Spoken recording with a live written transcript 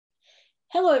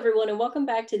Hello, everyone, and welcome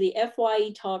back to the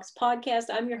FYE Talks podcast.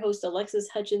 I'm your host, Alexis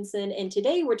Hutchinson, and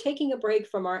today we're taking a break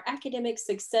from our academic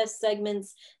success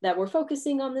segments that we're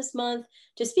focusing on this month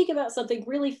to speak about something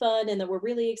really fun and that we're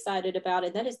really excited about,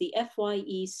 and that is the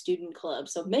FYE Student Club.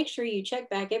 So make sure you check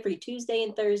back every Tuesday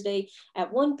and Thursday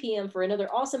at 1 p.m. for another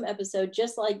awesome episode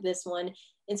just like this one.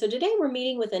 And so today we're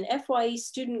meeting with an FYE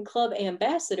Student Club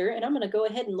ambassador, and I'm going to go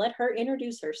ahead and let her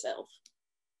introduce herself.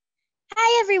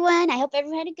 Hi, everyone. I hope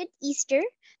everyone had a good Easter.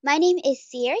 My name is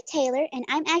Sierra Taylor, and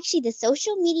I'm actually the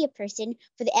social media person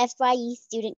for the FYE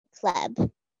Student Club.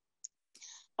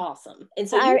 Awesome. And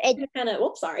so you kind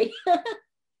of, sorry. Sorry.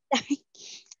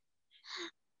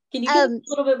 Can you give us a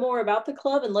little bit more about the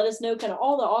club and let us know kind of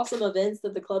all the awesome events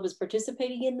that the club is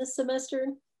participating in this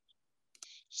semester?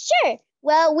 Sure.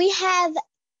 Well, we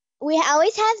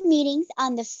always have meetings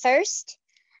on the 1st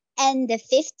and the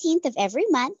 15th of every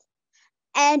month.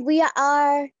 And we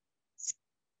are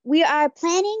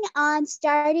planning on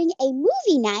starting a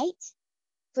movie night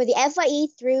for the FYE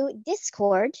through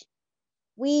Discord.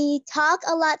 We talk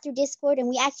a lot through Discord, and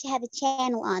we actually have a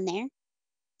channel on there.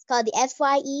 It's called the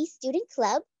FYE Student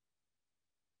Club.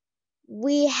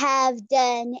 We have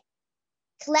done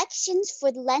collections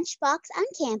for the lunchbox on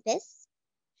campus,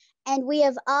 and we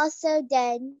have also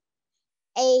done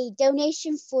a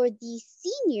donation for the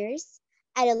seniors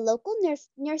at a local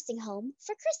nursing home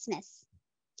for Christmas.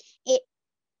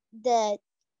 The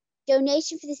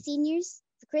donation for the seniors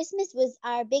for Christmas was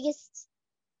our biggest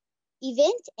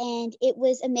event, and it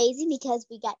was amazing because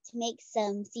we got to make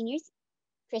some seniors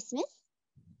Christmas.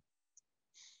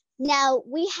 Now,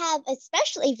 we have a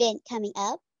special event coming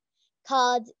up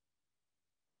called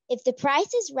If the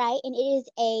Price is Right, and it is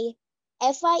a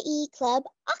FYE Club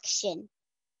auction.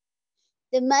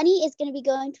 The money is going to be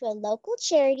going to a local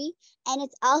charity, and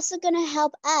it's also going to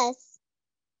help us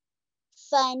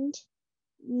fund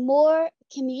more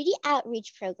community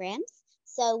outreach programs.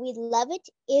 So we'd love it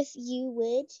if you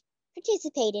would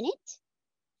participate in it.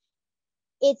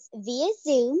 It's via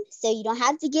Zoom, so you don't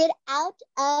have to get out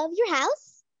of your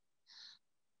house.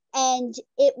 And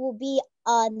it will be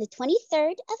on the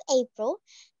 23rd of April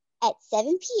at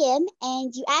 7 p.m.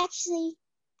 And you actually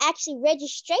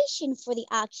registration for the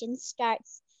auction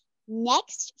starts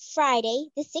next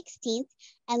Friday, the 16th,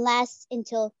 and lasts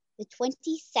until the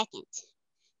 22nd.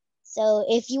 So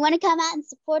if you want to come out and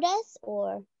support us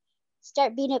or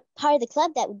start being a part of the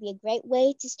club, that would be a great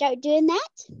way to start doing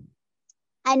that.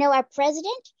 I know our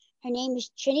president, her name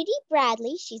is Trinity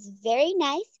Bradley. She's very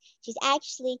nice. She's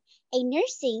actually a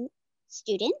nursing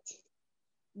student.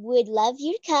 Would love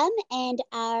you to come, and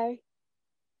our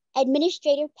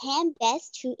Administrator Pam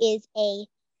Best, who is a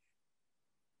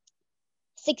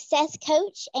success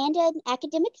coach and an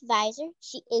academic advisor.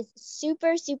 She is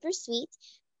super, super sweet,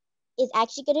 is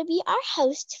actually going to be our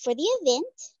host for the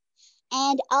event,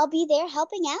 and I'll be there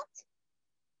helping out.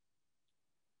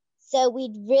 So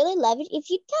we'd really love it if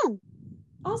you'd come.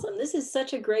 Awesome. This is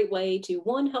such a great way to,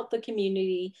 one, help the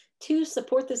community, two,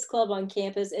 support this club on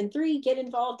campus, and three, get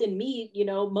involved and meet,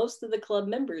 most of the club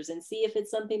members and see if it's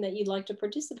something that you'd like to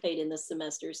participate in this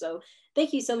semester. So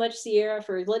thank you so much, Sierra,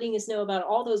 for letting us know about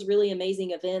all those really amazing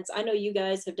events. I know you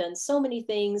guys have done so many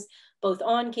things both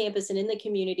on campus and in the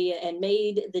community and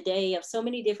made the day of so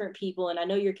many different people. And I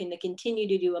know you're going to continue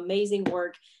to do amazing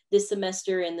work this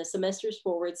semester and the semesters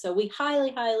forward. So we highly,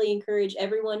 highly encourage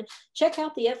everyone, check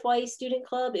out the FYE Student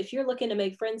Club. If you're looking to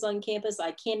make friends on campus,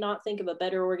 I cannot think of a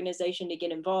better organization to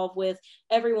get involved with.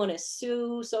 Everyone is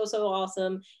so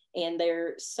awesome, and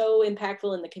they're so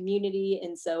impactful in the community.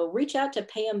 And so reach out to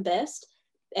Pam Best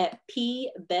at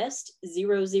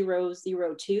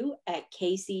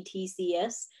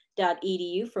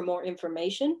pbest0002@kctcs.edu for more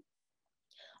information.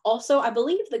 Also, I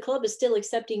believe the club is still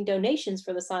accepting donations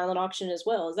for the silent auction as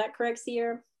well. Is that correct,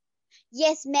 Sierra?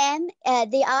 Yes, ma'am.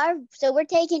 They are. So we're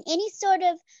taking any sort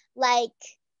of like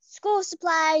school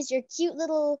supplies or cute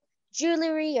little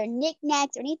jewelry or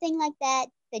knickknacks or anything like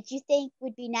that that you think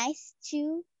would be nice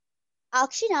to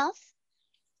auction off.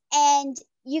 And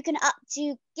you can,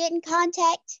 to get in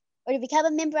contact or to become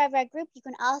a member of our group, you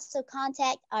can also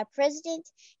contact our president,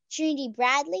 Trinity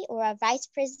Bradley, or our vice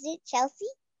president, Chelsea,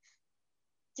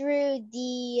 through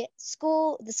the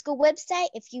school website.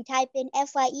 If you type in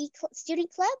FYE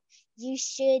Student Club, you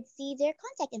should see their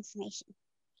contact information.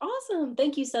 Awesome.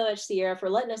 Thank you so much, Sierra, for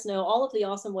letting us know all of the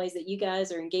awesome ways that you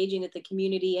guys are engaging with the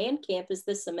community and campus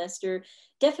this semester.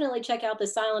 definitely check out the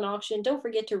silent auction. Don't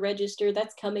forget to register.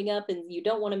 That's coming up and you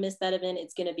don't want to miss that event.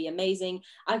 It's going to be amazing.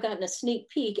 I've gotten a sneak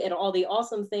peek at all the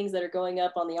awesome things that are going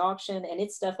up on the auction, and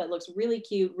it's stuff that looks really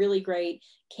cute, really great.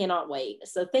 Cannot wait.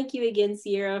 So thank you again,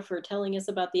 Sierra, for telling us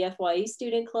about the FYE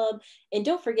Student Club. And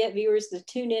don't forget, viewers, to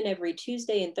tune in every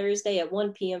Tuesday and Thursday at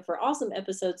 1 p.m. for awesome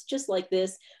episodes just like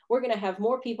this. We're going to have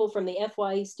more people from the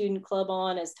FYE Student Club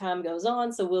on as time goes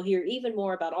on, so we'll hear even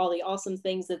more about all the awesome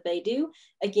things that they do.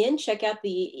 Again, check out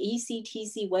the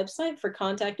ECTC website for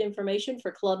contact information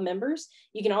for club members.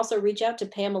 You can also reach out to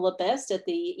Pamela Best at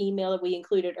the email that we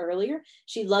included earlier.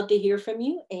 She'd love to hear from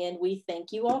you, and we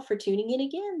thank you all for tuning in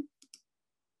again.